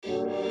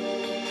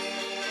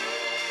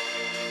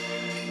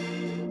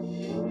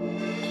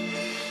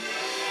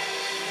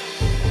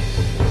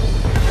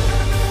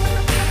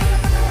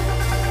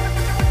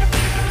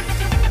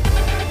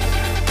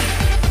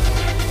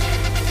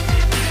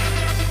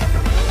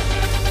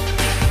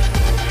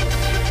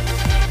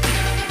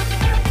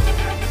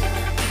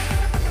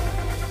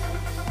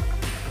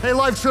Hey,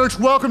 Life Church,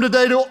 welcome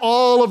today to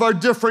all of our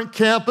different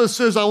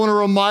campuses. I want to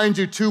remind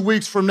you, 2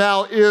 weeks from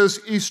now is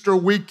Easter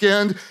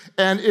weekend.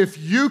 And if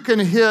you can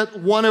hit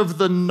one of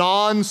the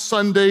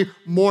non-Sunday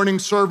morning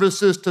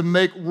services to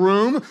make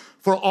room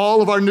for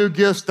all of our new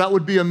gifts, that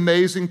would be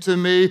amazing to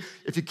me.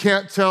 If you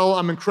can't tell,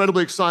 I'm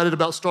incredibly excited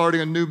about starting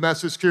a new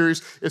message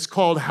series. It's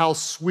called How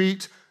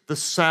Sweet the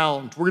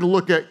Sound. We're going to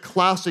look at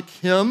classic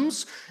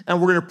hymns, and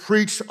we're going to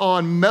preach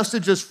on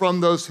messages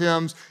from those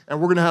hymns, and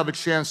we're going to have a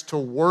chance to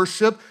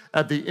worship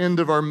at the end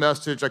of our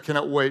message. I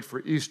cannot wait for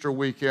Easter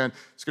weekend.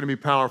 It's going to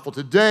be powerful.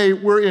 Today,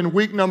 we're in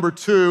week number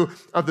 2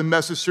 of the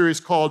message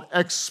series called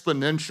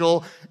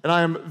Exponential, and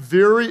I am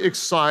very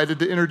excited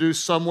to introduce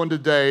someone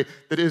today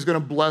that is going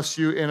to bless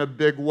you in a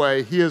big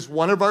way. He is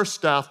one of our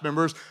staff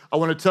members. I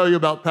want to tell you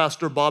about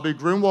Pastor Bobby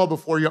Grunwald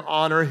before you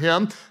honor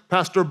him.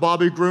 Pastor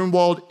Bobby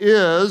Grunwald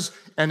is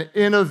an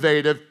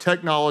innovative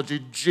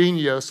technology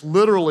genius.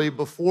 Literally,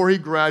 before he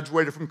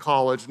graduated from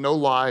college, no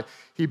lie,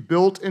 he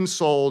built and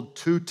sold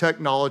 2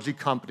 technology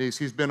companies.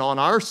 He's been on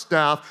our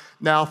staff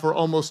now for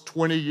almost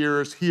 20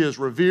 years. He is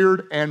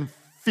revered and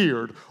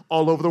feared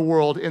all over the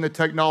world in the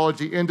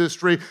technology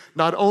industry.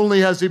 Not only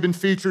has he been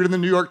featured in the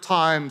New York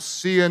Times,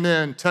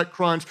 CNN,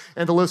 TechCrunch,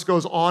 and the list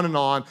goes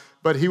on,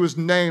 but he was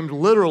named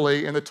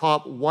literally in the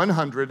top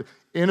 100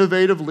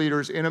 innovative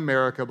leaders in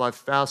America by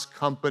Fast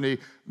Company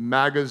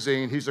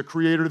magazine. He's a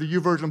creator of the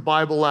YouVersion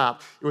Bible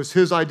app. It was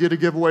his idea to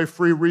give away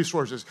free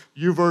resources.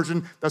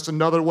 YouVersion, that's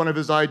another one of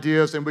his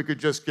ideas, and we could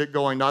just get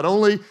going. Not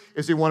only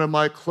is he one of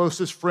my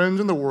closest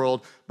friends in the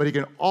world, but he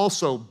can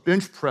also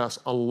bench press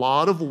a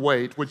lot of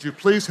weight. Would you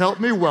please help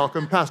me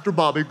welcome Pastor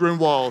Bobby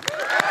Grunwald?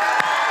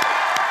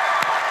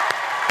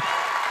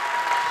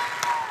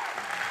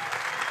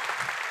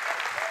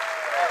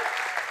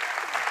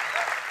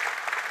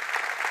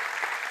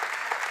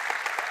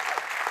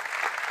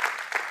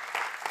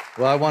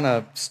 Well, I want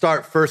to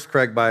start first,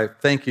 Craig, by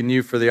thanking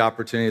you for the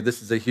opportunity.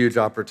 This is a huge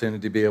opportunity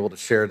to be able to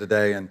share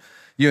today. And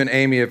you and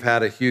Amy have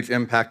had a huge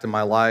impact in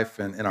my life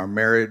and in our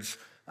marriage,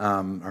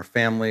 our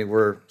family.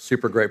 We're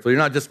super grateful. You're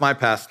not just my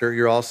pastor,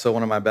 you're also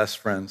one of my best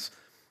friends.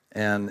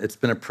 And it's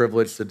been a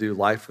privilege to do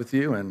life with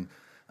you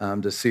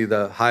and to see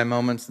the high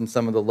moments and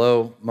some of the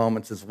low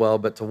moments as well.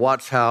 But to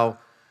watch how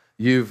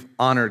you've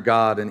honored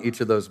God in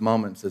each of those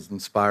moments is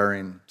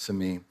inspiring to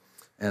me.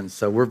 And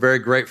so we're very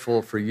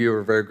grateful for you.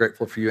 We're very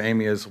grateful for you,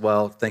 Amy, as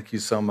well. Thank you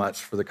so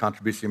much for the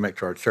contribution you make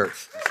to our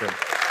church. So.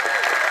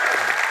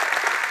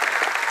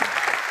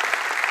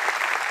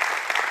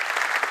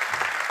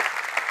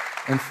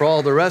 And for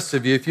all the rest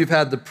of you, if you've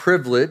had the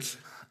privilege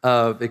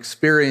of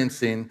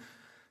experiencing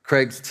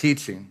Craig's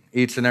teaching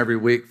each and every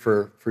week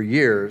for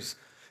years,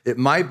 it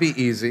might be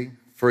easy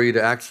for you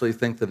to actually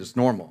think that it's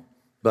normal,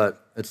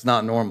 but it's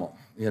not normal.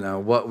 You know,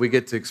 what we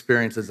get to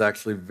experience is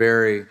actually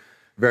very,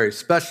 very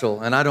special,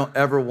 and I don't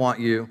ever want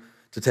you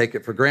to take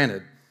it for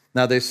granted.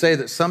 Now, they say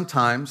that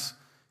sometimes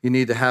you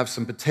need to have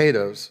some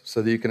potatoes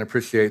so that you can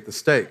appreciate the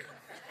steak.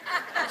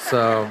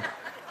 So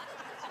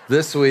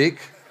this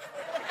week,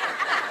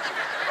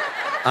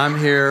 I'm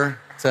here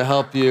to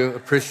help you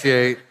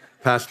appreciate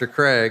Pastor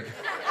Craig.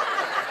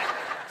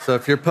 So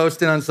if you're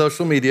posting on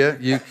social media,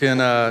 you can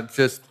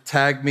just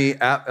tag me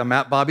I'm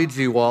at Bobby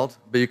G. Wald,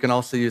 but you can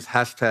also use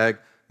hashtag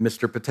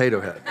Mr.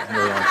 Potato Head.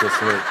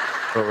 This week,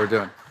 what we're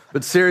doing.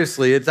 But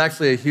seriously, it's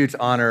actually a huge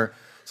honor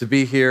to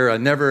be here. I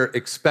never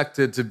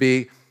expected to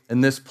be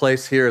in this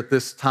place here at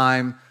this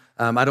time.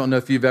 I don't know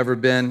if you've ever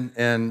been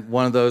in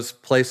one of those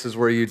places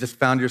where you just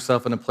found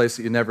yourself in a place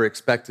that you never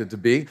expected to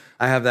be.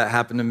 I have that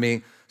happen to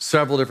me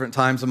several different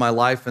times in my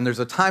life. And there's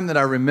a time that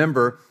I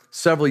remember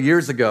several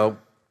years ago.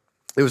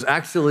 It was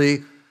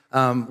actually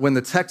when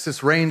the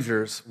Texas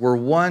Rangers were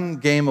 1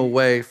 game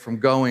away from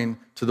going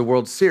to the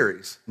World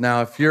Series.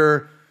 Now, if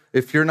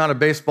you're not a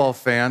baseball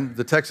fan,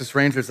 the Texas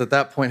Rangers at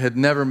that point had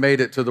never made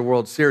it to the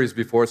World Series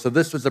before, so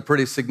this was a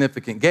pretty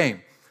significant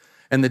game.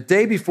 And the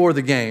day before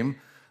the game,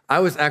 I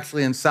was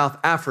actually in South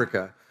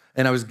Africa,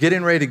 and I was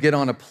getting ready to get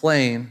on a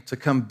plane to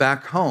come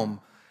back home.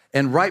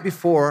 And right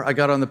before I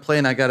got on the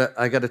plane, I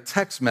got a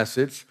text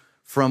message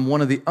from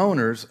one of the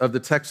owners of the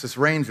Texas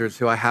Rangers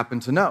who I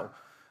happen to know.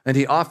 And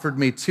he offered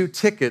me 2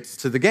 tickets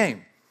to the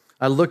game.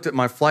 I looked at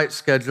my flight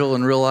schedule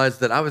and realized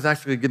that I was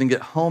actually going to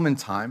get home in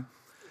time.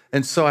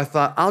 And so I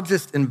thought, I'll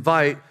just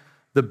invite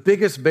the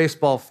biggest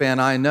baseball fan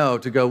I know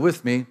to go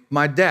with me,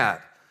 my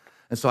dad.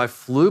 And so I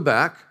flew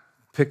back,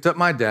 picked up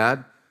my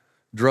dad,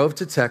 drove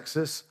to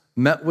Texas,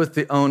 met with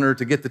the owner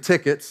to get the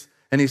tickets,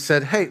 and he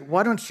said, hey,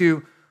 why don't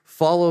you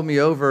follow me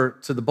over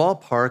to the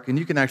ballpark and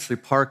you can actually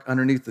park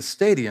underneath the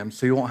stadium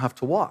so you won't have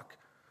to walk.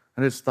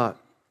 And I just thought,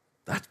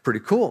 that's pretty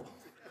cool.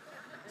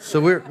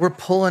 So we're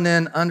pulling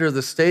in under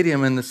the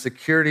stadium and the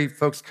security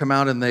folks come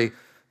out and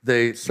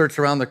they search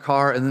around the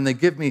car and then they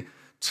give me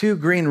 2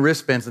 green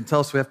wristbands and tell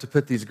us we have to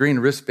put these green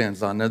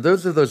wristbands on. Now,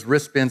 those are those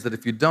wristbands that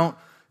if you don't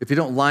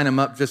line them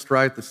up just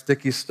right, the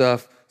sticky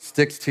stuff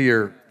sticks to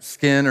your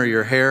skin or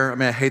your hair. I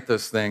mean, I hate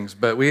those things,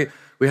 but we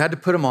had to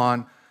put them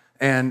on,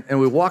 and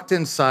we walked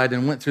inside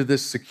and went through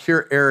this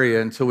secure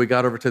area until we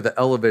got over to the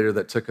elevator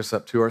that took us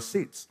up to our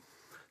seats.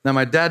 Now,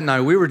 my dad and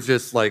I, we were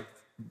just like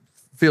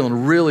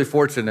feeling really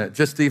fortunate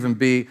just to even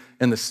be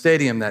in the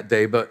stadium that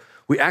day, but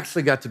we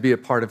actually got to be a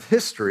part of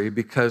history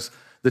because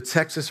the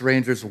Texas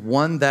Rangers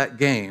won that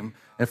game,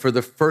 and for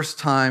the first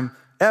time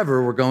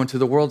ever, we're going to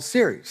the World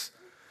Series.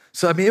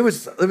 So, I mean, it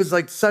was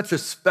like such a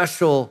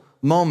special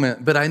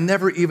moment, but I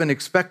never even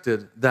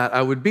expected that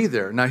I would be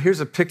there. Now, here's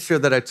a picture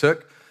that I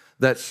took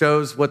that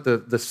shows what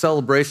the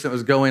celebration that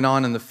was going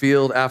on in the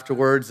field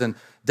afterwards, and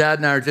Dad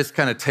and I are just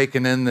kind of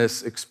taking in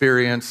this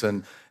experience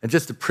and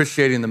just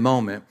appreciating the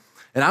moment.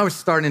 And I was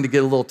starting to get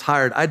a little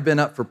tired. I'd been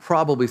up for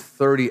probably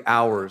 30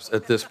 hours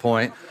at this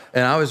point,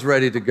 and I was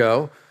ready to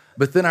go.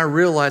 But then I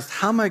realized,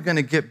 how am I going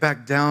to get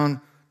back down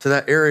to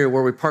that area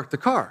where we parked the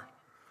car?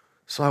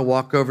 So I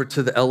walk over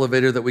to the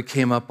elevator that we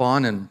came up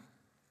on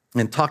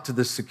and talk to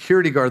the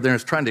security guard there and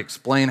was trying to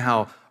explain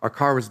how our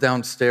car was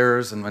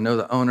downstairs and I know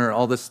the owner and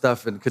all this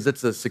stuff, and because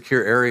it's a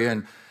secure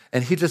area.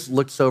 And he just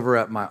looks over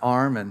at my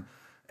arm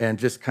and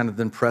just kind of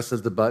then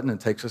presses the button and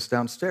takes us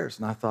downstairs.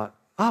 And I thought,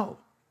 oh,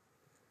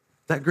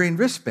 that green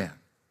wristband,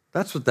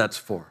 that's what that's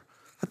for.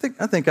 I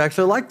think I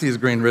actually like these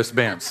green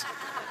wristbands.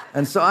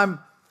 And so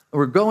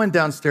we're going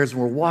downstairs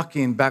and we're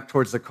walking back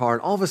towards the car,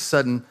 and all of a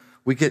sudden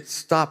we get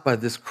stopped by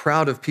this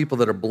crowd of people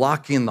that are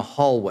blocking the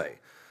hallway.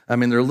 I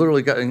mean, they're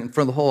literally in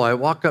front of the hall. I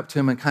walk up to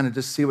them and kind of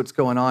just see what's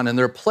going on, and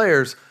there are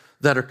players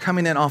that are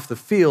coming in off the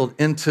field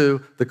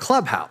into the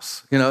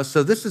clubhouse,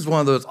 So this is one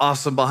of those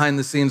awesome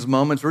behind-the-scenes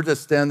moments. We're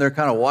just standing there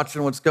kind of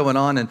watching what's going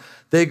on, and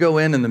they go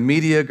in, and the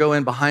media go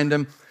in behind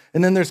them.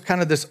 And then there's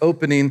kind of this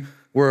opening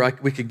where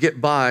we could get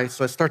by,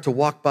 so I start to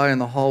walk by in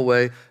the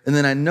hallway, and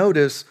then I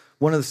notice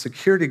one of the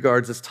security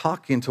guards is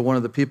talking to one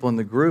of the people in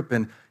the group,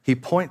 and he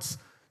points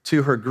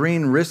to her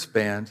green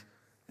wristband,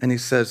 and he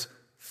says,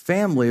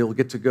 "Family will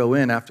get to go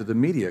in after the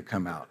media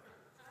come out."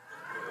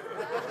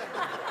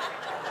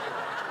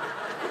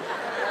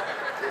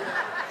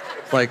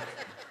 Like,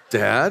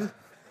 Dad,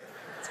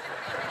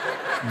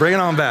 bring it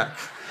on back.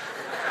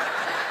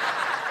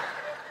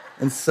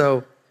 And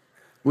so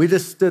we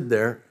just stood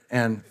there,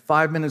 and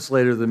 5 minutes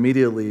later, the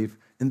media leave,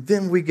 and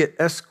then we get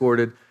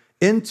escorted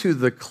into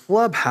the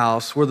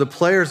clubhouse where the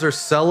players are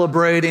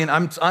celebrating.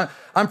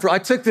 I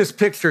took this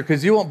picture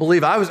because you won't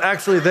believe I was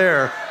actually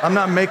there. I'm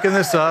not making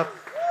this up.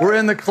 We're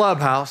in the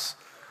clubhouse,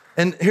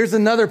 and here's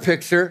another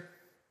picture.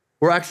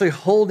 We're actually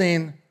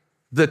holding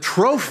the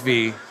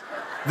trophy,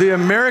 the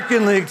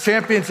American League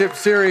Championship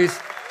Series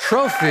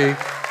trophy.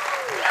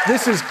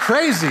 This is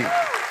crazy.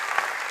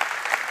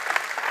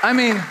 I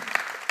mean,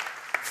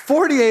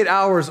 48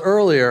 hours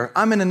earlier,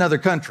 I'm in another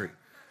country.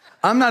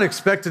 I'm not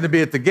expected to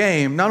be at the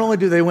game. Not only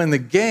do they win the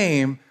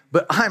game,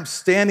 but I'm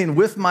standing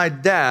with my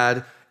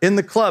dad in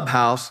the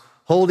clubhouse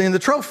holding the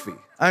trophy.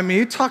 I mean,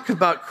 you talk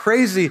about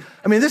crazy.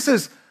 I mean, this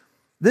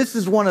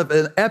is one of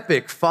an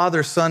epic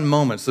father-son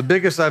moments, the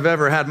biggest I've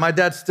ever had. My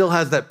dad still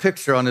has that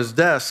picture on his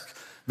desk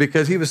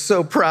because he was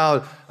so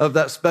proud of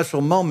that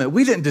special moment.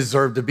 We didn't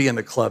deserve to be in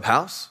the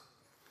clubhouse,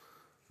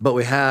 but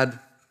we had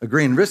a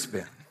green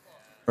wristband,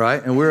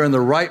 right? And we were in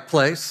the right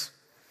place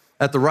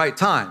at the right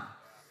time.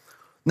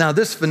 Now,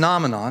 this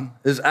phenomenon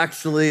is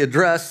actually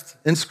addressed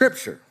in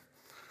Scripture.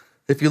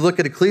 If you look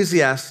at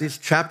Ecclesiastes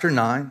chapter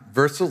 9,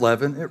 verse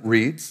 11, it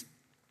reads,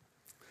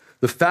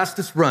 "The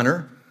fastest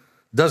runner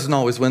doesn't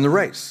always win the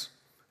race,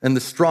 and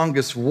the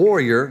strongest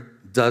warrior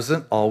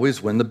doesn't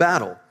always win the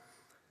battle.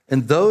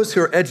 And those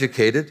who are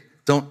educated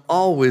don't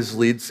always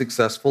lead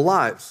successful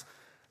lives.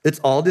 It's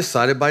all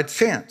decided by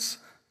chance,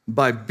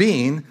 by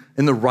being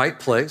in the right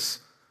place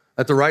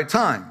at the right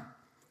time."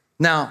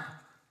 Now,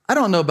 I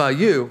don't know about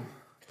you,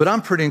 but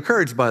I'm pretty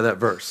encouraged by that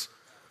verse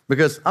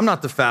because I'm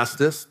not the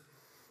fastest,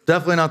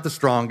 definitely not the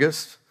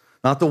strongest,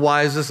 not the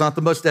wisest, not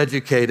the most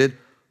educated,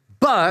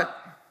 but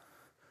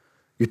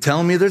you're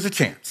telling me there's a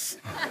chance.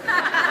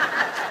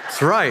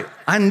 That's right.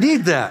 I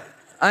need that.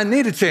 I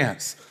need a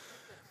chance.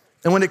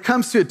 And when it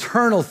comes to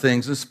eternal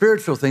things and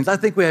spiritual things, I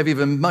think we have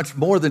even much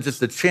more than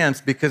just a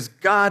chance because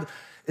God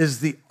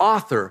is the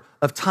author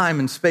of time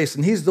and space,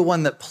 and He's the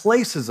one that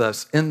places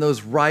us in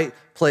those right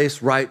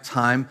place, right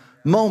time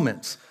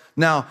moments.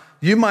 Now,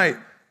 you might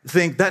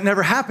think that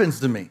never happens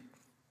to me.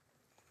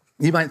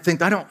 You might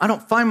think, I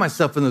don't find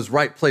myself in those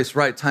right place,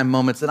 right time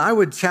moments. And I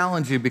would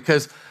challenge you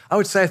because I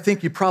would say I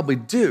think you probably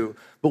do.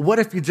 But what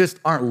if you just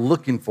aren't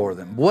looking for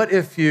them? What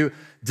if you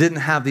didn't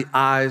have the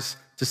eyes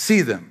to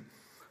see them?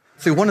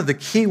 See, one of the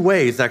key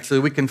ways, actually,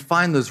 we can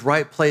find those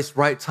right place,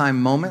 right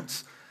time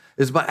moments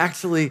is by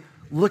actually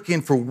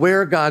looking for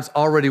where God's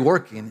already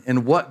working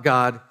and what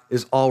God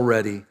is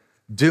already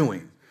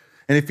doing.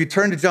 And if you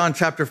turn to John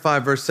chapter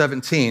 5, verse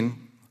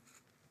 17,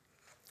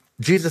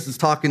 Jesus is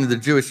talking to the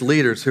Jewish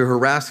leaders who are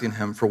harassing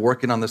him for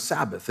working on the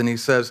Sabbath. And he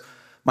says,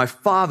 "My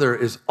Father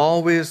is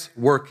always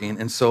working,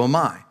 and so am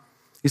I."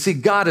 You see,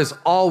 God is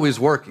always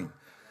working.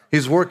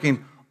 He's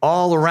working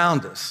all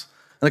around us.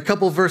 And a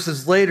couple of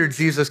verses later,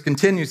 Jesus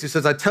continues. He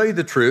says, "I tell you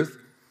the truth,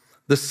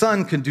 the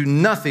Son can do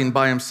nothing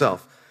by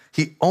himself.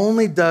 He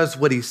only does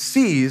what he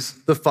sees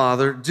the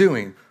Father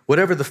doing.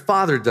 Whatever the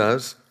Father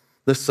does,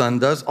 the Son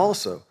does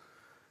also."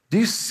 Do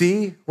you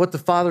see what the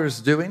Father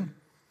is doing?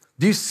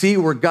 Do you see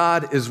where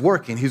God is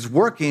working? He's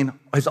working,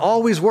 he's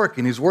always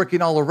working. He's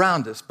working all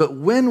around us. But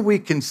when we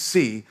can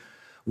see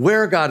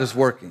where God is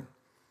working,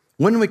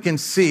 when we can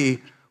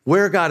see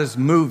where God is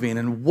moving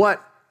and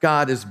what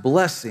God is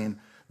blessing,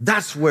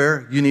 that's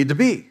where you need to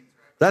be.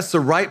 That's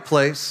the right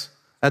place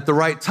at the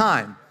right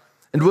time.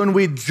 And when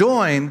we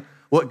join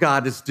what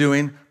God is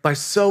doing by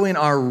sowing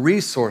our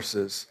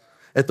resources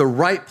at the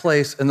right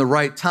place and the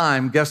right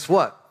time, guess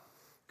what?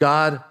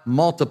 God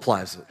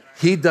multiplies it.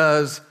 He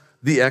does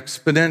the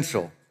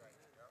exponential.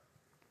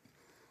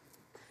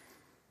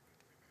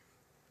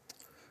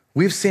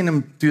 We've seen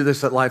him do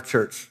this at Life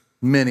Church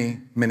many,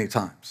 many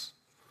times.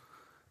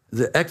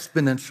 The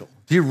exponential.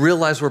 Do you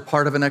realize we're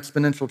part of an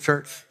exponential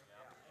church?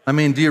 I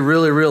mean, do you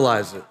really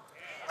realize it?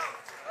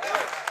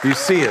 Do you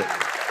see it?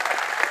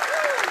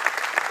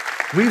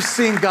 We've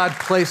seen God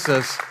place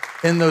us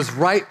in those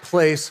right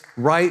place,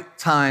 right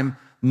time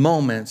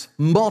moments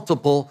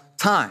multiple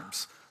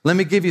times. Let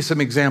me give you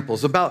some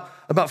examples.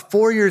 About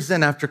 4 years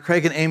in after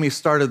Craig and Amy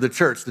started the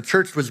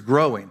church was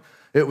growing.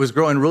 It was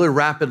growing really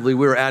rapidly.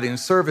 We were adding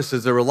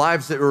services. There were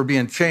lives that were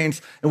being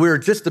changed, and we were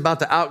just about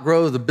to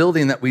outgrow the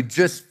building that we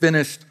just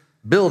finished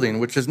building,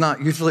 which is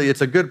not usually,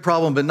 it's a good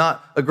problem, but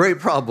not a great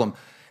problem.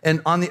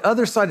 And on the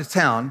other side of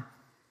town,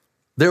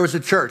 there was a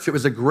church. It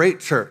was a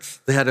great church.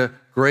 They had a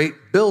great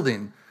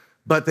building,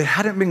 but they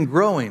hadn't been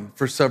growing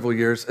for several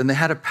years, and they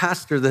had a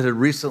pastor that had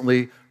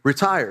recently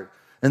retired.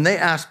 And they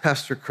asked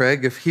Pastor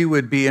Craig if he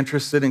would be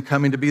interested in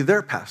coming to be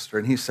their pastor.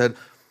 And he said,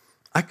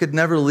 I could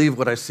never leave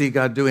what I see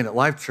God doing at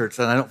Life Church,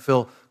 and I don't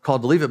feel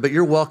called to leave it, but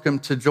you're welcome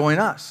to join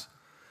us.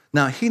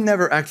 Now, he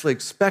never actually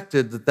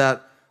expected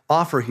that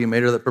offer he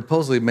made or that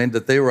proposal he made,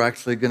 that they were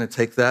actually going to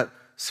take that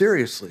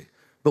seriously.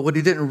 But what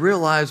he didn't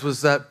realize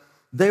was that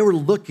they were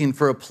looking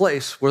for a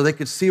place where they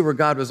could see where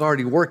God was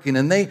already working,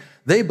 and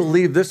they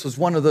believed this was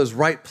one of those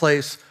right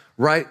place,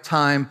 right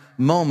time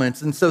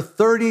moments. And so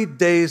 30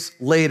 days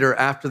later,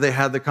 after they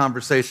had the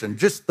conversation,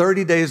 just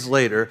 30 days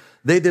later,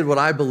 they did what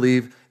I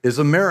believe is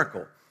a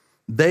miracle.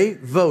 They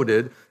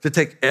voted to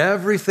take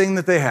everything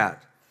that they had,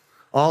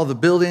 all the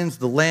buildings,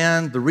 the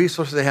land, the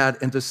resources they had,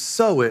 and to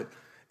sow it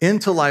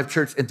into Life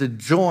Church and to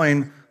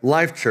join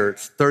Life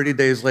Church 30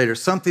 days later.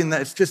 Something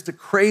that's just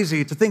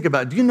crazy to think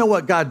about. Do you know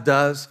what God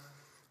does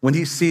when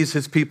he sees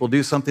his people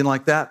do something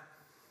like that?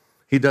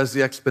 He does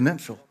the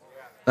exponential.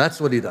 That's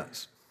what he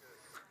does.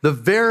 The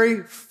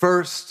very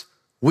first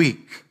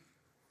week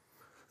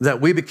that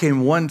we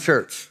became one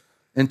church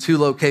in 2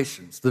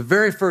 locations, the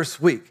very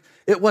first week,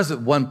 it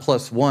wasn't 1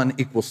 + 1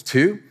 =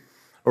 2,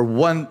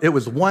 it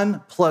was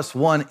 1 +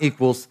 1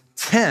 =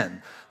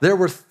 10. There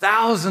were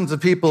thousands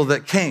of people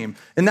that came.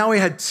 And now we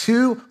had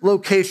 2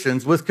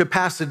 locations with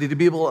capacity to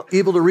be able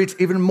to reach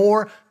even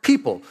more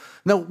people.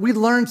 Now, we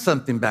learned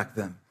something back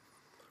then.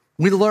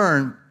 We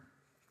learned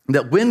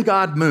that when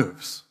God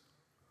moves,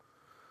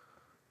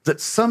 that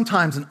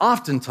sometimes and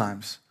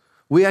oftentimes,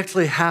 we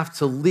actually have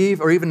to leave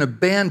or even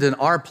abandon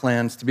our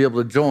plans to be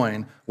able to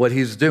join what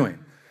he's doing.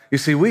 You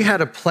see, we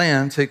had a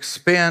plan to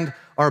expand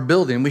our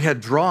building. We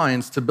had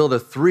drawings to build a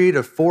 3,000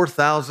 to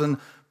 4,000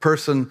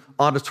 person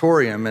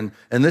auditorium.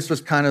 And this was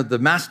kind of the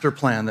master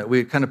plan that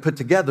we kind of put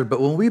together. But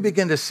when we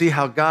began to see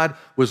how God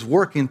was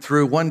working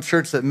through one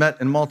church that met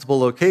in multiple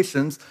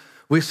locations,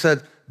 we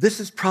said, this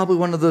is probably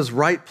one of those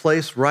right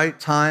place, right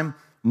time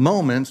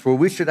moments where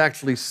we should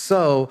actually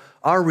sow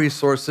our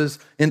resources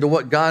into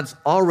what God's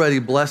already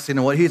blessing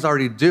and what he's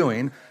already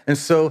doing. And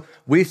so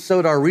we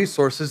sowed our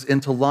resources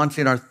into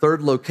launching our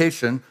 3rd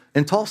location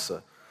in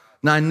Tulsa.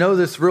 Now, I know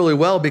this really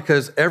well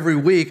because every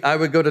week I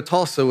would go to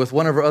Tulsa with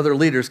one of our other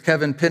leaders,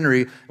 Kevin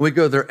Penry. We'd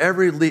go there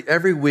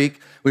every week.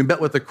 We met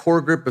with a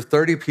core group of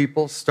 30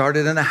 people,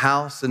 started in a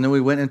house, and then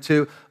we went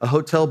into a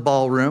hotel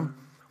ballroom.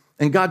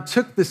 And God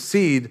took the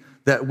seed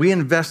that we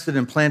invested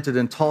and planted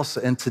in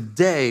Tulsa, and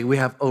today we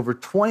have over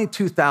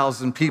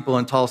 22,000 people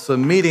in Tulsa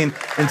meeting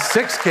in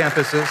 6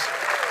 campuses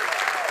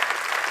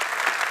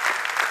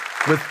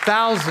with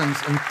thousands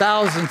and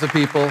thousands of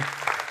people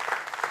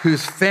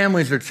whose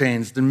families are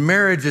changed and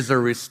marriages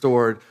are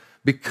restored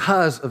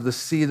because of the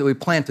seed that we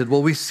planted.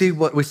 Well, we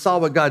saw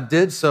what God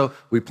did, so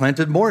we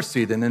planted more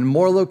seed and in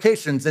more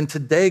locations. And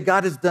today,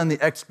 God has done the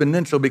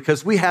exponential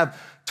because we have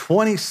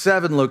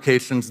 27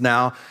 locations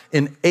now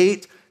in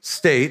 8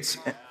 states.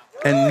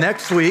 And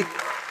next week,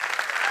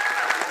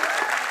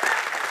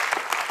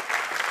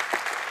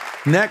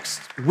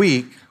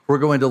 we're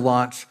going to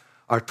launch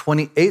our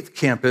 28th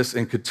campus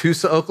in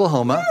Catoosa,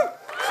 Oklahoma.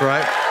 That's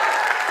right.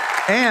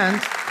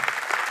 And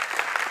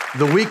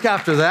the week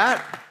after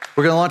that,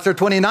 we're going to launch our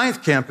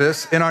 29th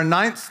campus in our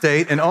 9th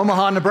state in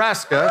Omaha,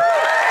 Nebraska.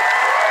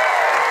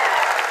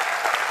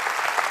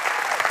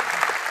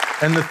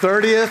 And the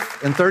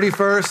 30th and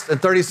 31st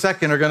and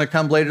 32nd are going to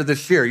come later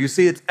this year. You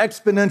see, it's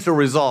exponential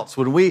results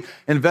when we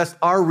invest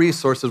our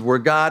resources where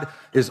God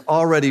is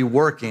already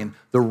working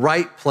the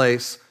right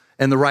place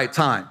and the right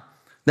time.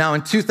 Now,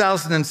 in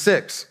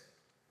 2006,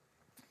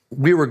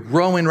 we were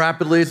growing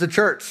rapidly as a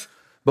church,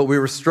 but we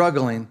were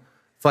struggling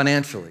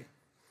financially.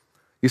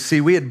 You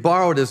see, we had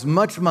borrowed as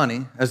much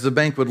money as the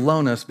bank would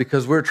loan us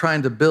because we were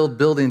trying to build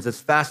buildings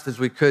as fast as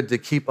we could to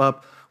keep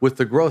up with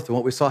the growth and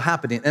what we saw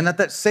happening. And at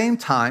that same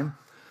time,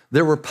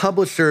 there were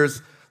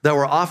publishers that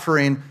were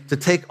offering to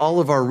take all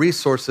of our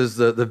resources,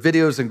 the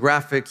videos and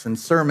graphics and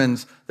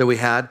sermons that we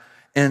had,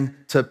 and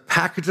to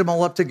package them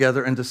all up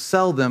together and to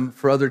sell them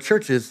for other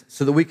churches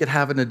so that we could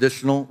have an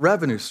additional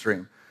revenue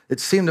stream. It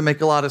seemed to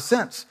make a lot of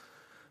sense.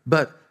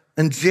 But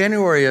in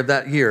January of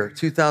that year,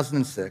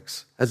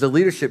 2006, as a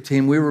leadership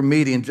team, we were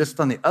meeting just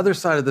on the other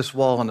side of this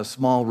wall in a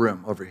small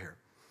room over here.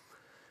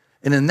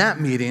 And in that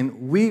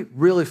meeting, we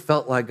really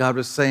felt like God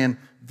was saying,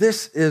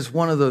 this is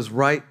one of those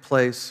right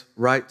place,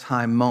 right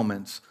time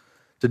moments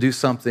to do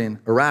something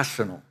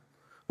irrational.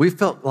 We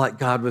felt like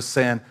God was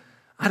saying,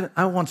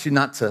 I want you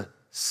not to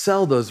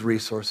sell those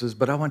resources,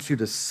 but I want you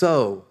to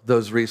sow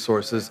those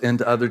resources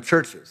into other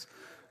churches.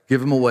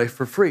 Give them away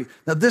for free.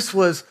 Now, this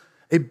was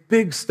a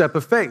big step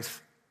of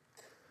faith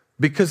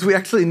because we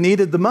actually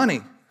needed the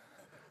money.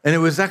 And it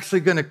was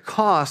actually going to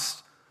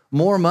cost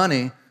more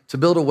money to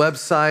build a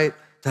website,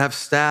 to have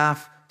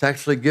staff, to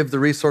actually give the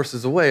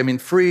resources away. I mean,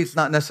 free is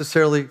not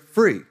necessarily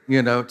free,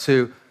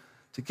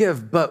 to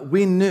give, but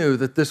we knew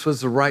that this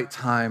was the right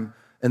time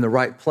and the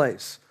right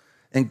place.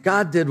 And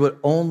God did what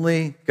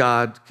only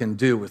God can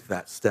do with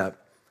that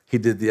step. He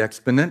did the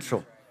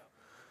exponential.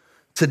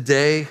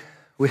 Today,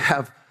 we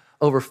have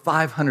over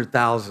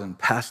 500,000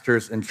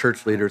 pastors and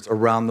church leaders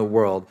around the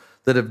world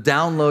that have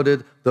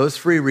downloaded those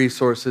free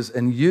resources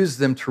and used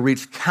them to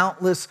reach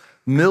countless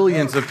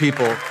millions of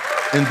people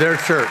in their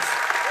church.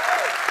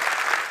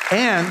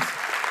 And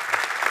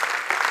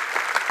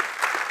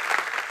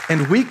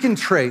we can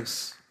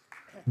trace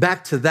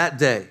back to that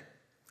day,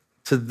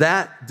 to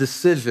that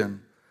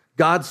decision,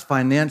 God's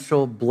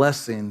financial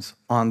blessings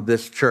on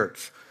this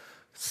church.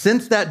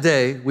 Since that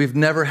day, we've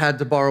never had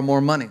to borrow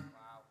more money.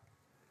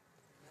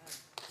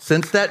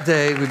 Since that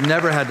day, we've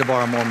never had to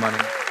borrow more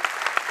money.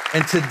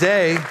 And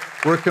today,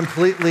 we're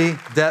completely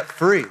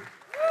debt-free.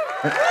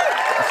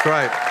 That's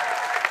right.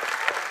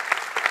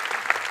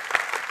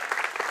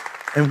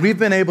 And we've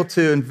been able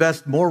to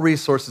invest more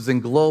resources in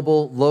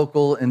global,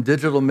 local, and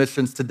digital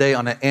missions today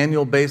on an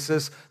annual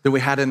basis than we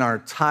had in our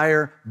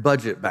entire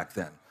budget back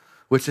then,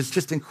 which is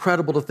just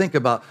incredible to think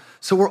about.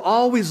 So we're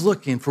always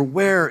looking for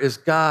where is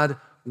God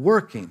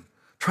working,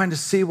 trying to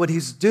see what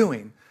he's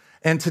doing.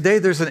 And today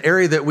there's an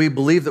area that we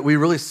believe that we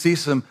really see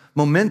some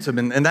momentum,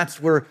 and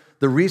that's where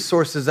the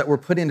resources that we're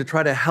putting to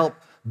try to help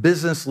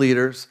business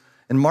leaders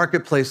and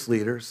marketplace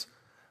leaders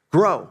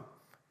grow.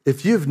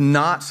 If you've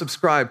not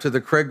subscribed to the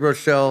Craig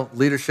Groeschel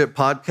Leadership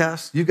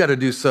Podcast, you got to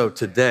do so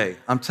today.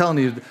 I'm telling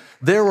you,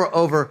 there were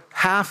over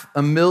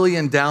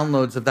 500,000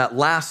 downloads of that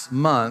last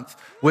month,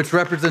 which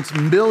represents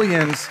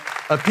millions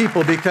of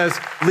people because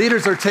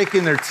leaders are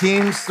taking their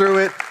teams through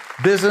it.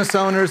 Business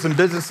owners and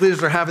business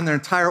leaders are having their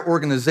entire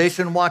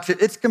organization watch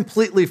it. It's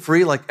completely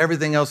free like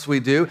everything else we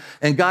do,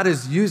 and God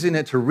is using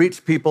it to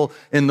reach people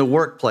in the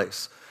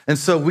workplace. And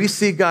so we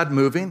see God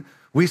moving.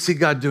 We see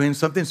God doing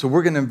something, so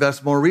we're going to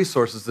invest more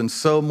resources and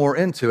sow more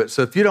into it.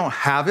 So if you don't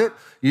have it,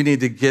 you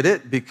need to get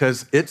it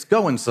because it's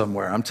going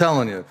somewhere. I'm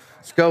telling you,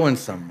 it's going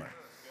somewhere.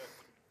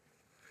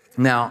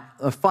 Now,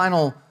 a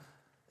final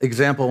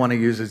example I want to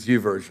use is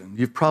YouVersion.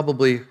 You've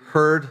probably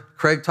heard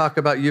Craig talk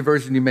about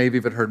YouVersion. You may have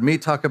even heard me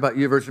talk about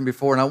YouVersion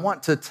before, and I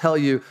want to tell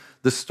you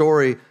the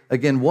story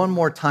again one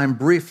more time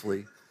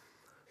briefly,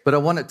 but I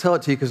want to tell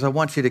it to you because I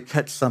want you to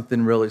catch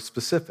something really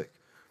specific.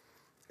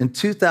 In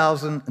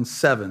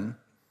 2007,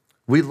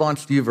 we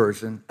launched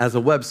YouVersion as a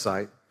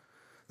website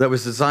that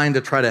was designed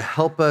to try to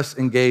help us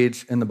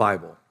engage in the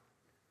Bible.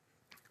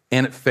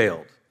 And it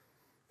failed.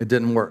 It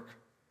didn't work.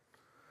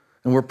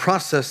 And we're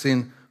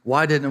processing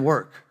why didn't it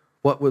work?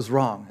 What was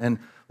wrong? And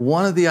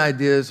one of the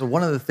ideas, or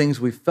one of the things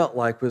we felt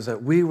like was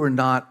that we were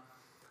not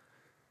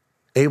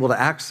able to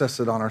access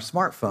it on our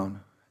smartphone,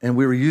 and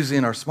we were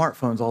using our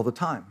smartphones all the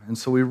time. And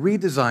so we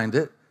redesigned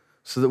it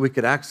so that we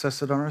could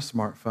access it on our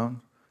smartphone.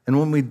 And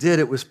when we did,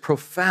 it was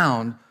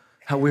profound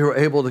how we were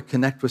able to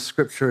connect with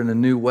Scripture in a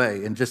new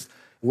way and just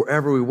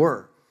wherever we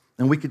were.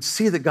 And we could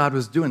see that God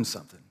was doing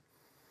something.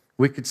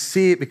 We could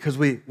see it because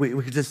we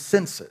could just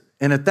sense it.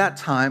 And at that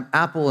time,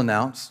 Apple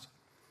announced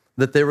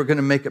that they were going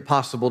to make it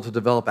possible to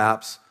develop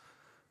apps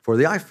for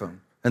the iPhone.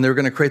 And they were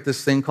going to create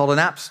this thing called an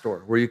app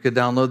store where you could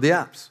download the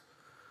apps.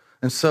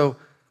 And so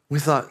we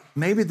thought,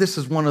 maybe this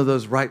is one of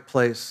those right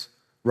place,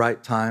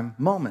 right time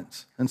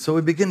moments. And so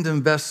we began to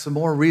invest some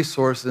more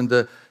resource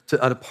into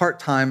a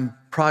part-time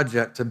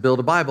project to build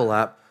a Bible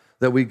app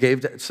that we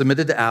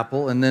submitted to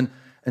Apple. And then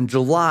in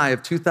July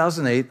of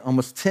 2008,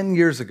 almost 10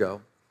 years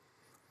ago,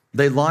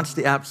 they launched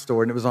the App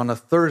Store, and it was on a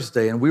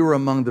Thursday, and we were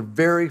among the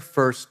very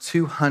first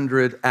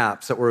 200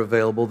 apps that were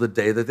available the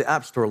day that the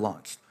App Store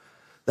launched.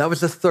 That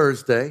was a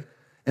Thursday,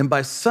 and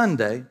by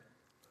Sunday,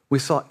 we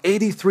saw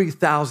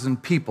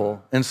 83,000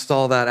 people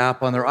install that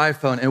app on their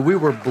iPhone, and we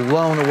were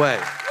blown away.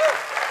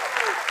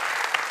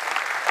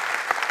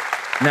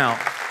 Now,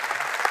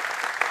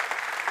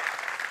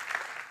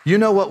 you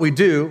know what we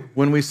do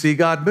when we see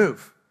God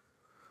move.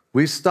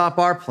 We stop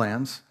our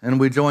plans and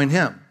we join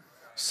him.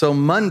 So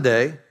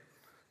Monday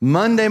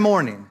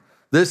morning,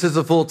 this is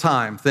a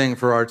full-time thing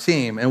for our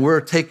team, and we're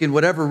taking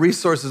whatever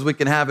resources we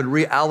can have and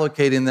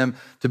reallocating them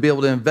to be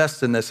able to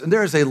invest in this. And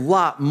there is a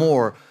lot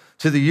more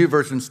to the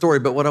YouVersion story,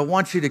 but what I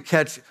want you to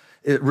catch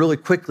it really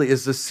quickly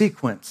is the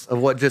sequence of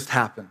what just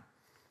happened.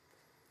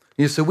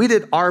 So we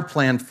did our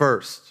plan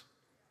first,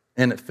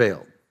 and it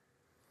failed.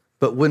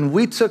 But when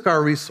we took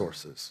our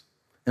resources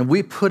and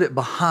we put it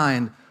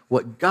behind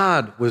what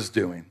God was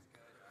doing,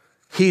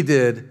 he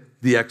did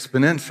the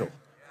exponential.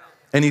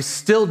 And he's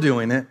still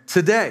doing it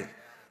today.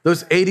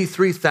 Those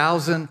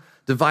 83,000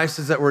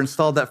 devices that were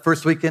installed that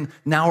first weekend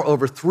now are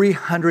over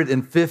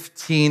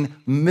 315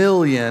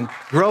 million,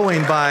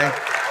 growing by,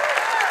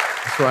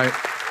 that's right,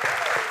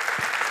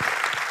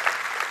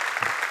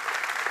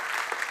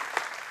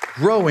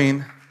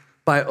 growing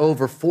by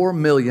over 4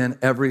 million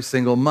every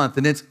single month.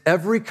 And it's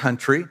every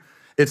country.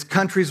 It's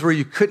countries where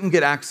you couldn't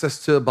get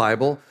access to a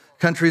Bible,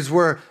 countries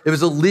where it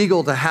was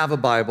illegal to have a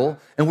Bible,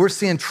 and we're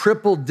seeing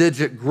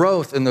triple-digit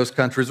growth in those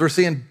countries. We're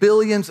seeing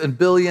billions and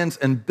billions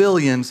and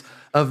billions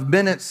of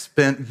minutes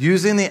spent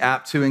using the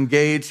app to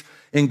engage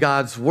in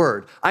God's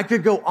word. I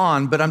could go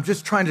on, but I'm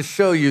just trying to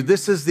show you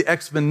this is the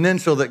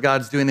exponential that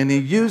God's doing, and he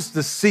used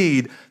the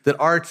seed that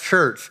our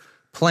church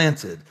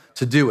planted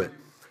to do it.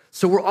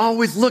 So we're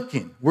always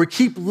looking. We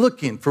keep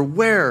looking for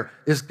where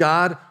is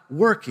God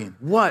working?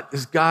 What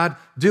is God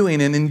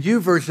doing? And in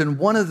YouVersion,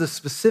 one of the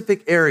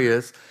specific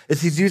areas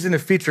is he's using a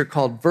feature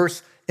called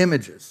verse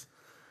images.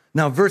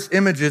 Now, verse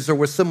images are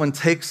where someone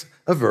takes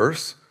a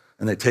verse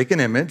and they take an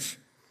image,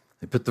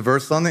 they put the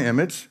verse on the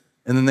image,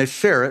 and then they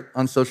share it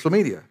on social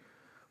media.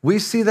 We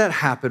see that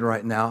happen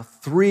right now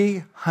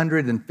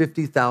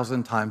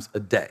 350,000 times a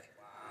day.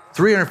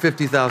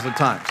 350,000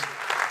 times.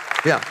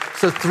 Yeah,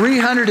 so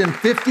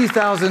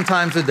 350,000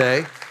 times a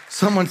day,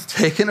 someone's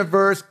taking a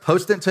verse,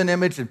 posting it to an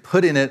image, and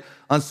putting it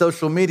on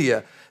social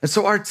media. And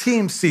so our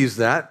team sees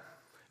that,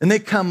 and they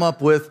come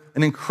up with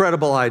an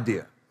incredible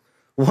idea,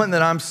 one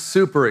that I'm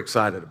super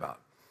excited about.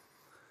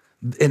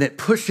 And it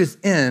pushes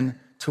in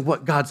to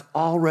what God's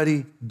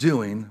already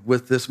doing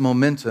with this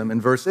momentum in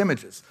verse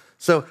images.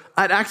 So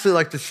I'd actually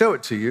like to show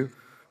it to you,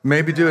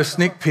 maybe do a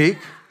sneak peek.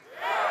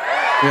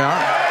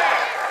 Yeah.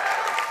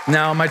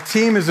 Now, my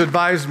team has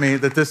advised me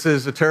that this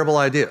is a terrible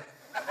idea.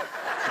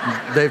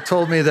 They've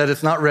told me that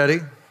it's not ready,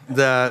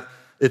 that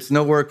it's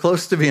nowhere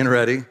close to being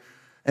ready.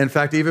 In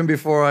fact, even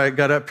before I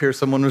got up here,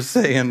 someone was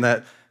saying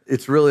that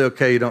it's really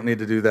okay, you don't need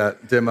to do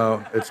that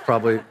demo. It's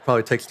probably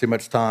takes too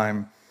much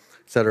time,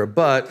 et cetera.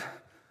 But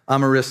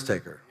I'm a risk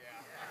taker.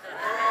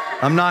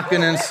 I'm not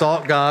gonna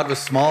insult God with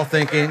small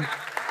thinking,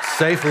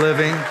 safe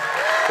living.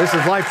 This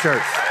is Life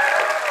Church.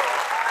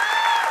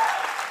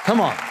 Come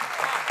on.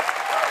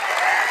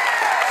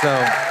 So,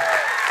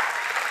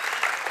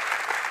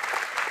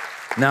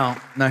 now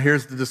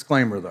here's the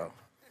disclaimer though.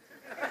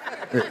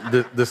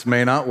 This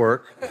may not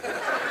work.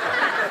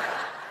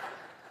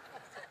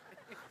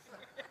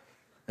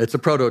 It's a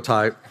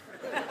prototype.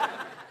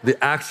 The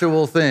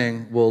actual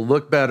thing will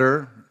look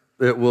better,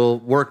 it will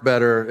work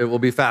better, it will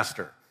be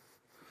faster.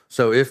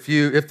 So if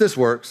this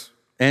works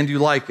and you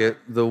like it,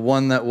 the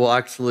one that we'll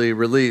actually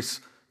release,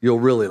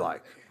 you'll really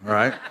like, all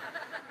right?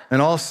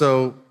 And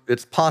also,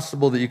 it's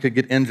possible that you could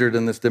get injured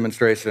in this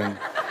demonstration.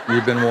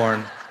 You've been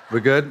warned. We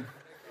good?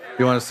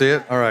 You want to see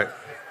it? All right.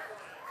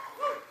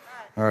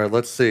 All right,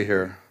 let's see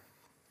here.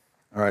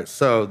 All right,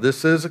 so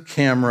this is a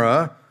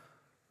camera.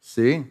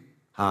 See?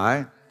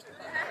 Hi.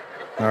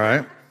 All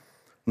right.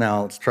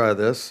 Now, let's try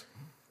this.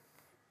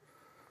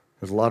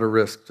 There's a lot of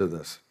risk to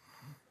this.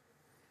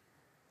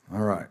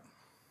 All right.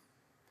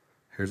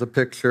 Here's a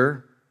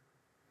picture.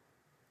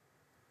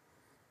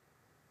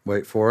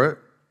 Wait for it.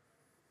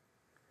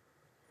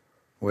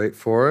 Wait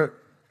for it.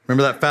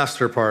 Remember that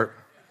faster part.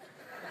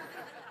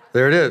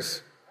 There it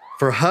is.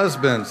 For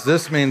husbands,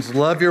 this means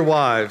love your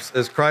wives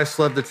as Christ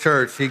loved the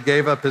church. He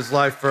gave up his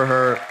life for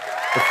her.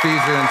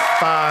 Ephesians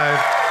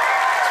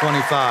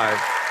 5:25.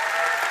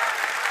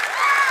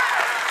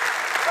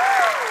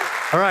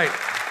 All right.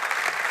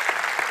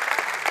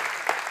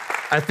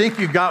 I think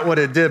you got what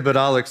it did, but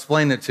I'll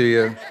explain it to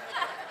you.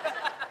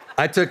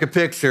 I took a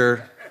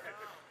picture.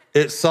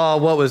 It saw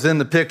what was in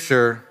the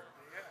picture.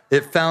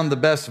 It found the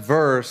best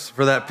verse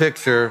for that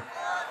picture,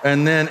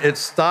 and then it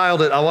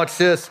styled it. I watch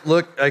this.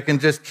 Look, I can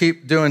just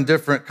keep doing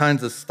different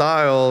kinds of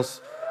styles,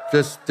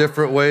 just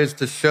different ways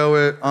to show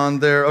it on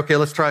there. Okay,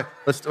 let's try.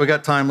 We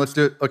got time. Let's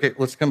do it. Okay,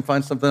 let's come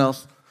find something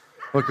else.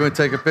 What can we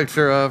take a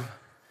picture of?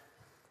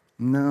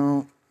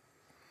 No.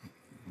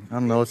 I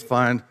don't know. Let's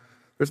find.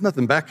 There's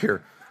nothing back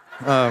here.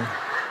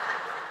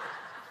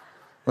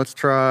 Let's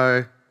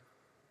try.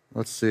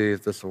 Let's see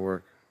if this will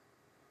work.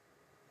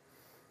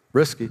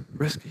 Risky.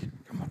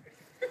 Come on.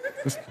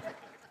 Risky.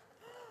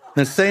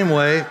 In the same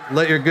way,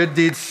 let your good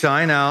deeds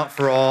shine out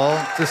for all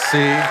to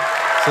see,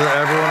 so that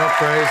everyone will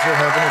praise your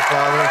heavenly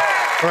Father.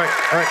 All right.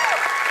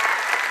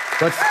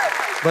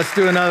 Let's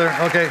do another.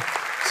 Okay,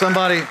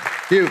 somebody,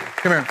 you,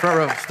 come here, front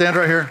row, stand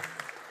right here.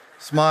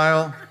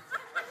 Smile.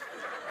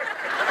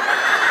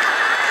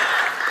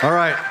 All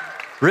right,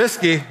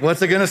 risky.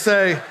 What's it gonna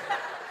say?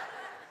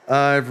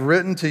 I've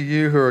written to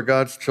you who are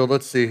God's children.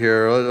 Let's see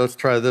here. Let's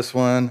try this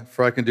one.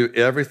 For I can do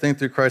everything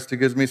through Christ who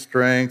gives me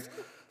strength.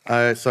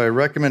 So I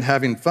recommend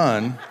having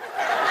fun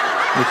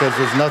because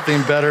there's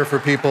nothing better for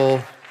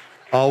people.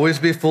 Always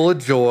be full of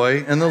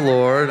joy in the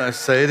Lord. I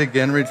say it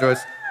again,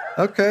 rejoice.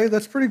 Okay,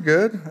 that's pretty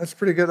good. That's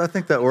pretty good. I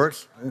think that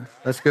works.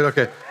 That's good.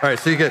 Okay. All right,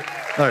 so you get,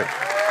 all right.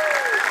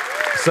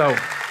 So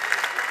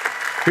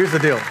here's the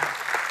deal.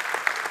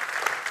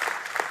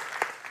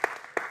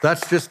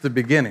 That's just the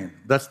beginning.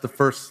 That's the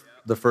first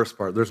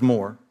part. There's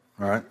more,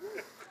 all right?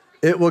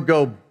 It will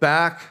go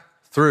back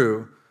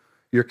through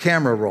your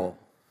camera roll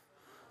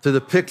to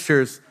the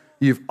pictures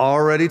you've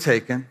already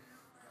taken,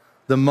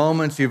 the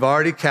moments you've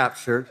already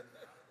captured,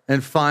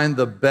 and find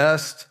the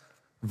best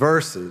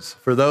verses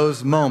for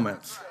those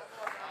moments.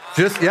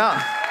 Just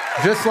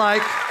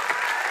like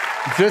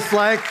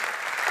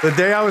the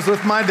day I was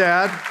with my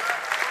dad,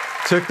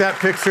 took that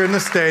picture in the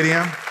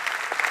stadium,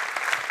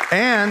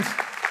 and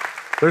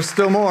there's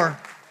still more.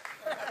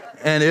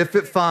 And if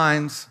it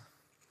finds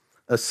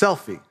a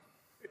selfie,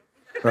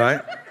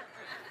 right?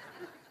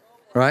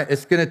 Right?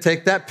 It's gonna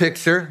take that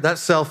picture, that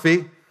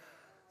selfie,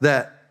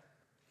 that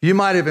you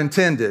might have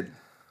intended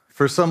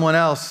for someone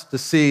else to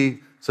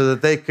see so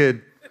that they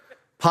could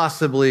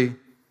possibly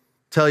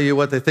tell you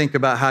what they think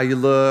about how you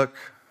look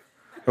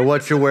or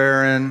what you're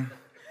wearing,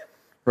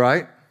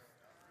 right?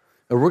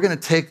 And we're gonna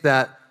take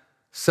that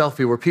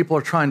selfie where people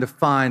are trying to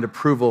find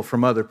approval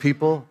from other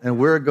people, and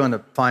we're gonna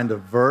find a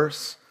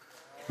verse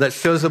that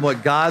shows them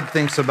what God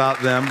thinks about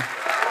them.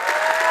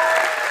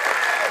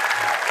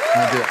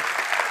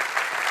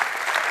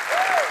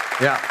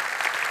 Yeah.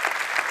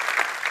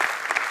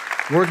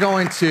 We're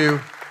going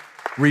to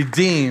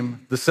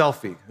redeem the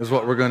selfie, is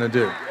what we're gonna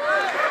do.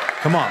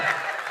 Come on.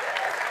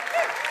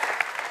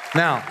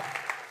 Now,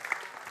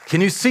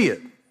 can you see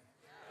it?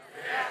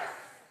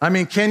 I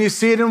mean, can you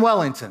see it in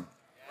Wellington?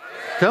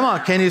 Come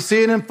on, can you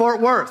see it in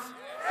Fort Worth?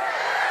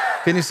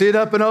 Can you see it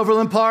up in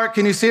Overland Park?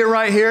 Can you see it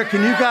right here?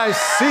 Can you guys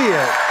see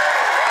it?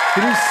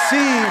 Can you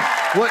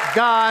see what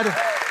God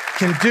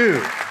can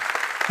do?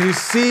 Can you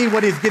see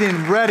what he's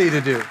getting ready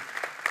to do?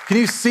 Can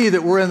you see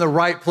that we're in the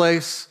right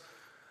place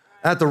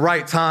at the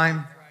right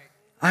time?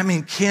 I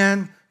mean,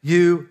 can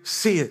you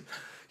see it?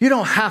 You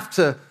don't have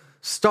to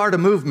start a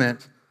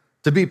movement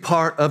to be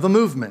part of a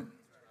movement.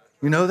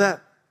 You know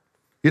that?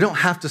 You don't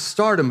have to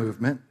start a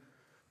movement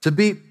to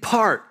be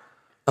part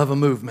of a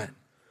movement.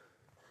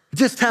 You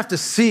just have to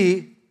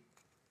see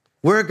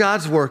where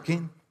God's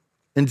working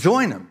and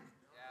join him.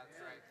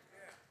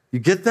 You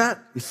get that?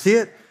 You see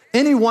it?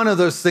 Any one of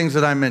those things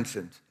that I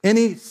mentioned,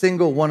 any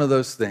single one of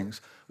those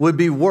things would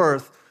be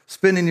worth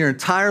spending your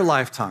entire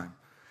lifetime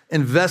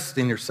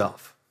investing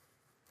yourself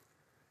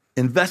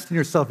in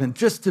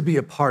just to be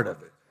a part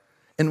of it.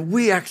 And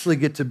we actually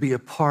get to be a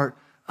part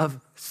of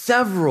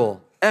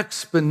several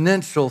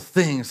exponential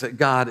things that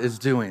God is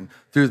doing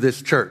through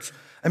this church.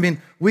 I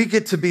mean, we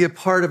get to be a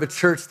part of a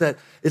church that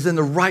is in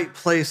the right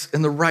place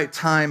in the right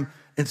time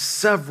in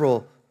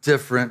several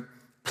different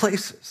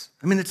places.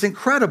 I mean, it's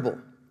incredible.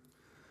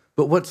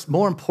 But what's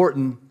more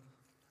important,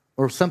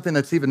 or something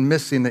that's even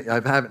missing that I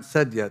haven't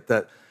said yet,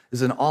 that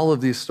is in all of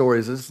these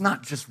stories, is it's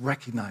not just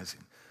recognizing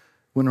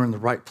when we're in the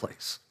right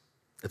place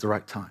at the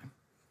right time,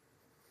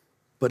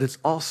 but it's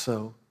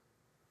also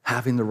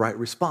having the right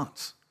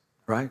response,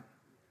 right?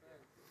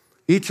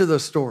 Each of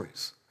those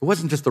stories, it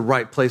wasn't just the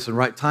right place and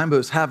right time, but it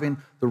was having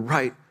the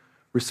right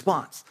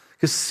response.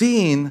 Because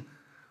seeing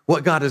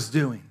what God is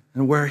doing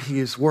and where he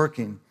is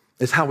working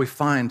is how we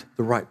find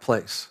the right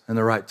place and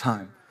the right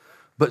time.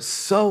 But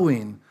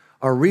sowing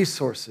our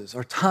resources,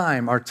 our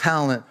time, our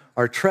talent,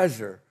 our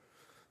treasure,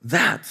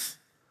 that's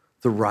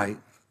the right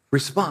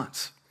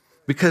response.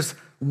 Because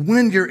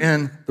when you're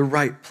in the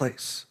right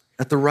place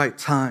at the right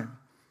time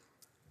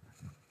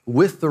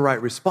with the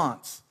right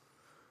response,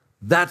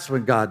 that's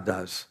when God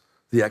does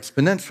the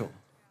exponential.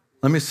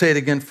 Let me say it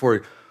again for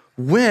you.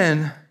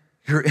 When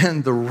you're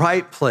in the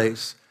right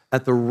place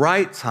at the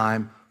right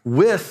time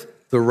with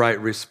the right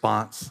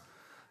response,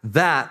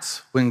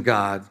 that's when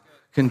God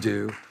can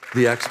do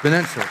the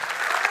exponential.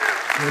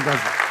 He does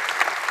it.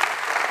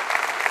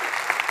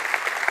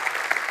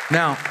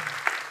 Now,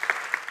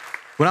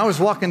 when I was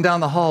walking down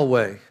the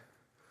hallway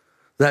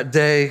that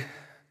day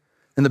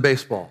in the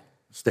baseball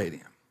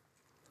stadium,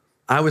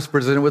 I was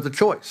presented with a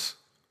choice.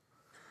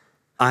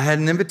 I had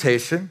an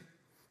invitation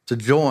to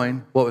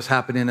join what was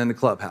happening in the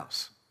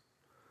clubhouse,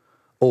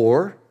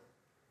 or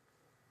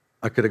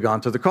I could have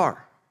gone to the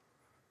car,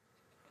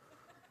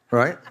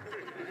 right?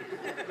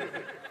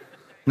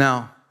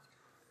 Now,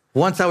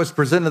 once I was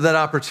presented that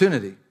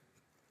opportunity,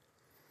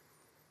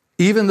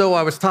 even though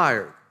I was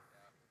tired,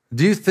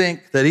 do you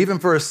think that even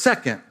for a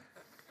second,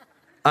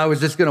 I was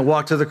just gonna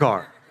walk to the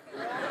car?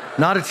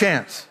 Not a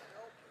chance.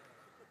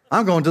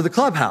 I'm going to the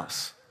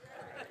clubhouse,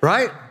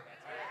 right?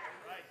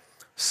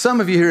 Some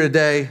of you here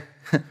today,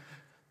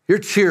 you're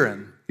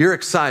cheering, you're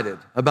excited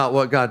about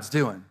what God's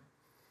doing.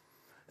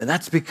 And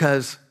that's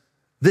because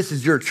this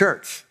is your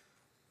church,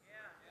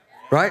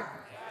 right?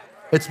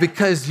 It's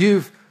because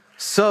you've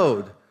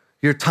sowed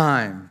your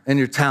time and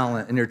your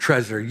talent and your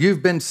treasure.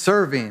 You've been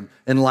serving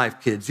in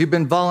Life Kids. You've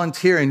been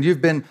volunteering.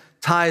 You've been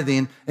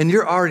tithing, and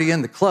you're already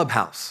in the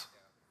clubhouse,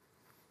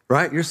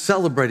 right? You're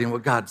celebrating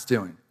what God's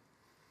doing.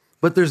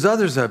 But there's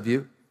others of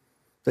you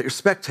that you're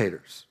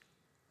spectators.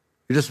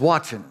 You're just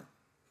watching it.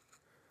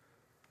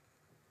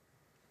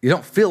 You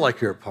don't feel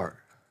like you're a part.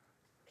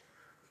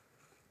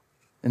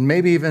 And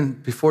maybe even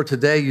before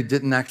today, you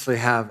didn't actually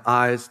have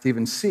eyes to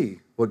even see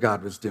what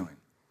God was doing.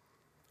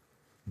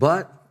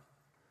 But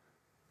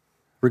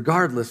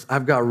regardless,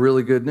 I've got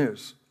really good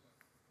news,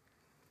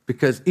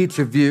 because each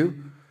of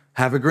you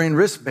have a green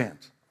wristband.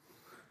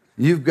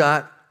 You've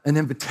got an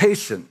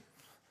invitation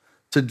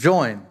to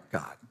join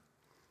God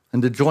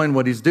and to join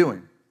what he's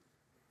doing.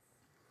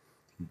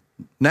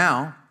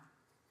 Now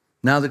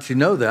that you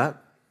know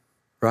that,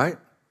 right?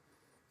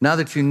 Now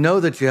that you know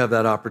that you have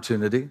that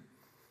opportunity,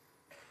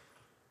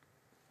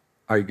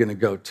 are you going to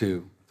go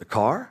to the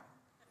car?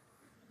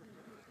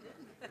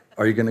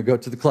 Are you going to go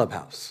to the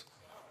clubhouse,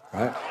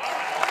 right?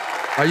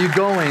 Are you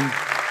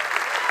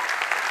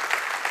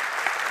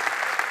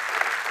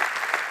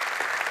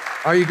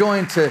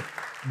going to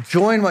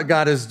join what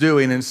God is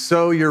doing and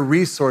sow your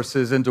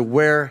resources into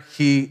where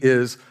he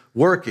is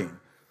working?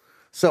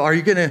 So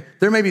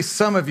there may be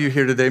some of you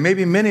here today,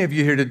 maybe many of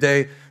you here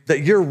today,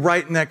 that your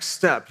right next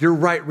step, your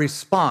right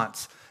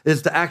response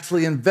is to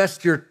actually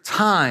invest your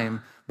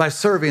time by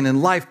serving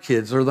in Life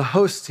Kids or the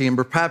host team,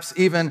 or perhaps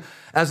even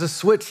as a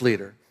switch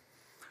leader.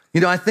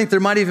 You know, I think there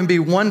might even be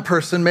one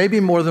person, maybe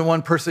more than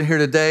one person here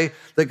today,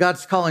 that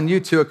God's calling you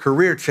to a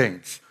career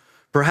change.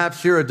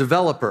 Perhaps you're a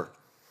developer.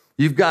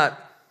 You've got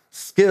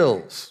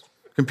skills,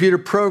 computer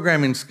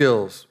programming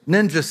skills,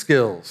 ninja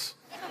skills.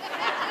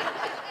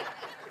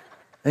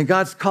 And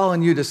God's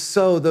calling you to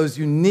sow those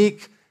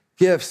unique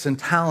gifts and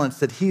talents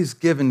that he's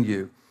given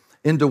you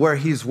into where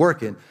he's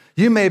working.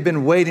 You may have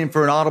been waiting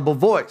for an audible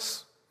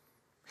voice.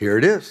 Here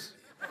it is.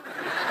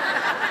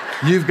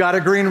 You've got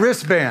a green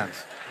wristband,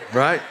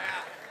 right?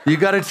 You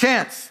got a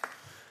chance.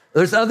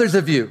 There's others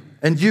of you,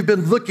 and you've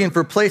been looking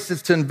for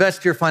places to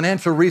invest your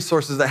financial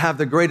resources that have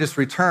the greatest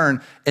return,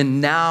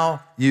 and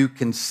now you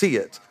can see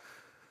it,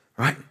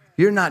 right?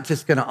 You're not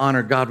just gonna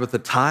honor God with a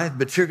tithe,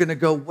 but you're gonna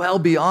go well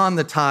beyond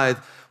the tithe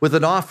with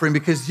an offering,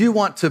 because you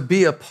want to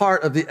be a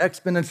part of the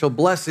exponential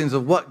blessings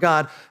of what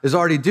God is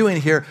already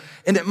doing here.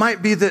 And it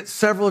might be that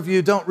several of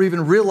you don't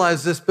even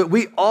realize this, but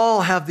we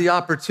all have the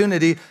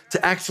opportunity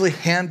to actually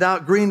hand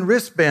out green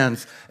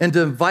wristbands and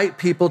to invite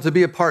people to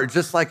be a part,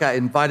 just like I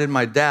invited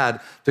my dad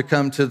to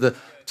come to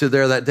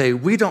there that day.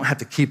 We don't have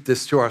to keep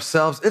this to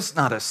ourselves. It's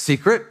not a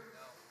secret.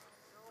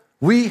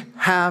 We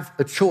have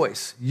a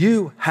choice.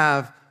 You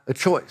have a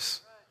choice.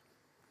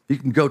 You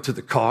can go to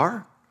the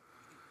car,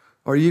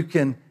 or you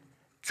can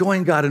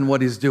join God in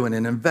what he's doing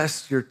and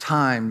invest your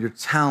time, your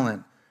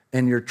talent,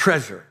 and your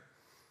treasure.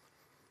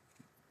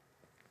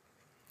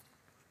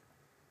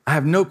 I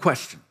have no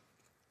question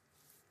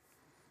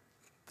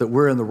that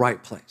we're in the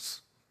right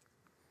place.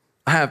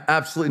 I have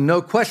absolutely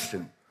no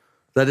question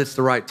that it's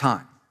the right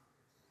time.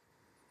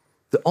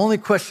 The only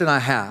question I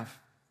have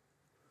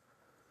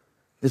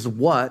is,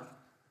 what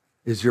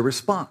is your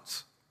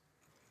response?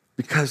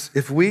 Because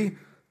if we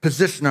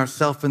position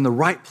ourselves in the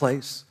right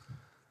place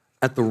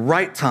at the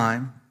right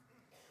time,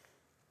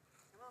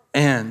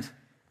 and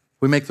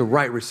we make the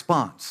right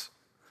response,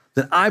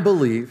 then I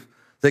believe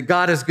that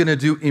God is gonna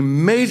do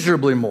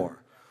immeasurably more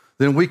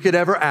than we could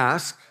ever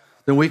ask,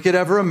 than we could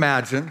ever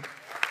imagine.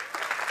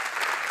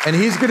 And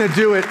he's gonna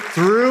do it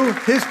through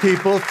his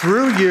people,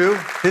 through you,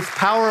 his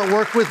power at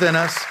work within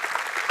us,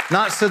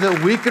 not so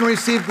that we can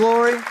receive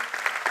glory,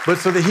 but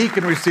so that he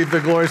can receive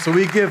the glory. So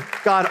we give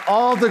God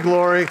all the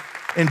glory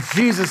in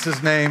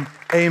Jesus' name,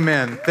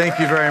 amen. Thank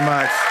you very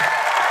much.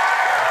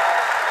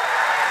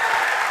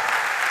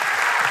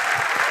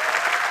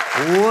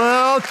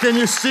 Well, can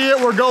you see it?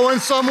 We're going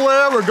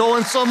somewhere. We're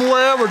going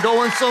somewhere. We're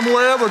going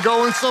somewhere. We're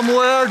going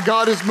somewhere.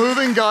 God is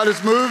moving. God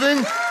is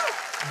moving.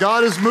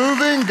 God is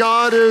moving.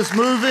 God is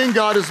moving.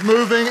 God is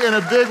moving in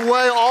a big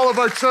way. All of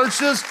our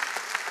churches,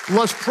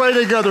 let's pray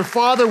together.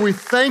 Father, we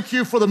thank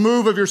you for the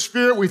move of your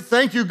Spirit. We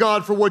thank you,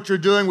 God, for what you're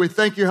doing. We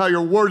thank you how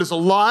your word is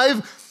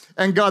alive.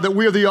 And God, that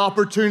we have the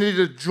opportunity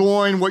to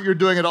join what you're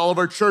doing at all of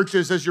our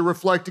churches as you're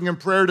reflecting in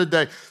prayer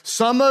today.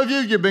 Some of you,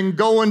 you've been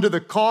going to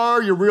the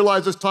car. You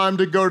realize it's time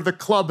to go to the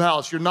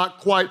clubhouse. You're not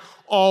quite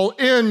all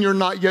in. You're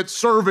not yet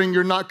serving.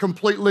 You're not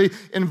completely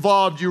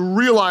involved. You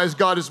realize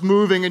God is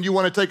moving and you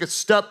want to take a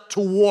step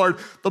toward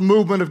the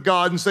movement of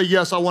God and say,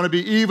 yes, I want to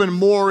be even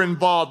more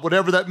involved.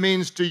 Whatever that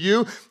means to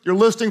you, you're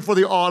listening for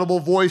the audible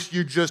voice.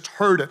 You just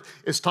heard it.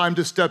 It's time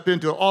to step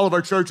into it. All of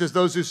our churches,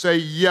 those who say,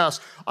 yes,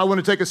 I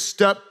want to take a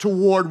step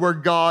toward where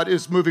God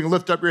is moving.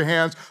 Lift up your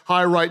hands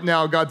high right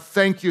now. God,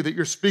 thank you that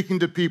you're speaking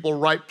to people,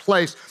 right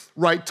place,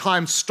 right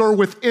time. Stir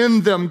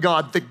within them,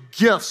 God, the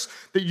gifts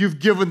that you've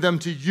given them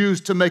to use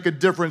to make a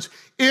difference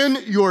in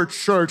your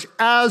church,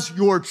 as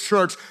your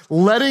church,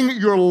 letting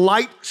your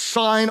light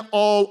shine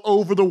all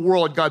over the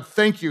world. God,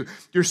 thank you.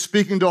 You're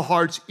speaking to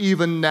hearts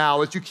even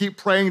now. As you keep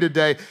praying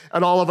today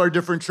at all of our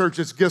different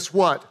churches, guess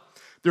what?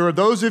 There are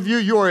those of you,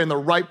 you are in the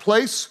right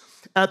place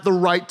at the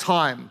right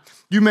time.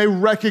 You may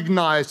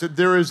recognize that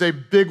there is a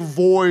big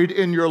void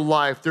in your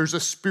life. There's a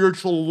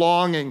spiritual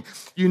longing.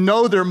 You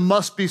know there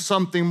must be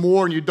something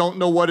more and you don't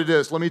know what it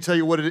is. Let me tell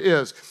you what it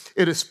is.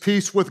 It is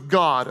peace with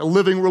God, a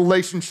living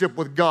relationship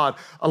with God,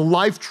 a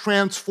life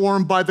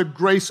transformed by the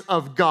grace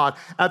of God.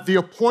 At the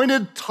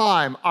appointed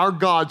time, our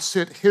God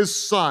sent his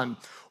Son,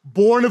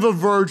 born of a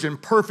virgin,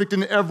 perfect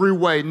in every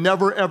way,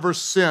 never ever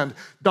sinned,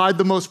 died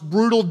the most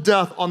brutal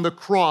death on the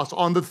cross.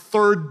 On the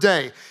third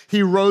day,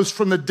 he rose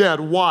from the dead.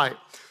 Why?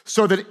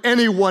 So that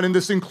anyone, and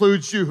this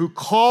includes you, who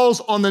calls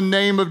on the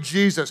name of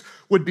Jesus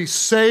would be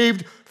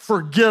saved,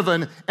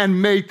 forgiven,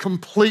 and made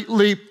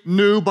completely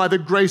new by the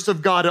grace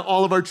of God. At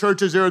all of our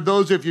churches, there are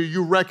those of you,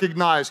 you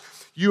recognize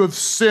you have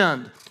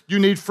sinned. You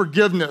need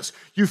forgiveness.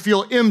 You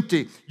feel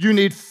empty. You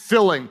need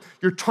filling.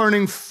 You're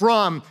turning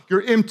from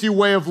your empty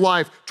way of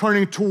life,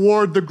 turning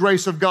toward the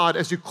grace of God.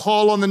 As you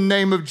call on the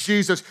name of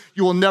Jesus,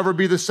 you will never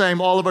be the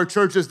same. All of our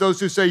churches, those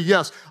who say,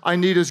 yes, I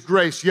need his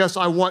grace. Yes,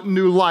 I want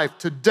new life.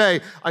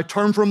 Today, I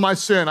turn from my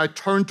sin. I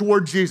turn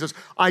toward Jesus.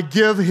 I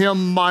give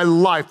him my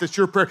life. That's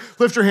your prayer.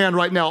 Lift your hand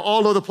right now,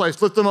 all over the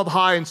place. Lift them up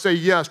high and say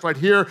yes, right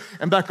here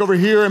and back over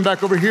here and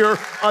back over here.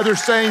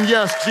 Others saying,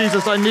 yes,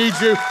 Jesus, I need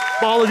you.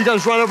 All of you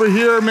guys right over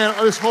here, man,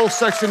 this whole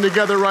section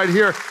together right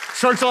here.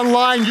 Church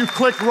Online, you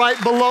click right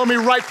below me,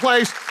 right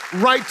place,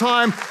 right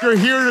time. You're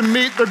here to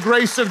meet the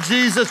grace of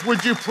Jesus.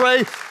 Would you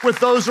pray with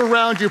those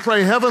around you?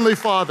 Pray, Heavenly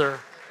Father,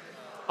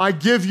 I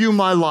give you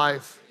my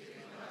life.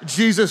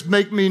 Jesus,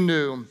 make me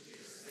new.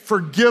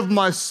 Forgive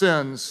my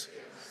sins.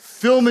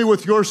 Fill me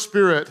with your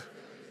Spirit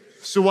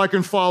so I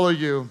can follow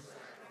you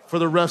for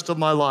the rest of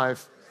my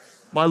life.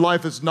 My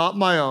life is not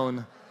my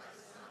own.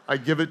 I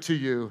give it to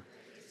you.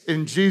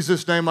 In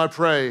Jesus' name I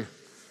pray.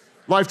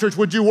 Life Church,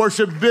 would you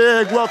worship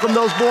big? Welcome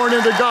those born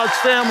into God's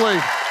family.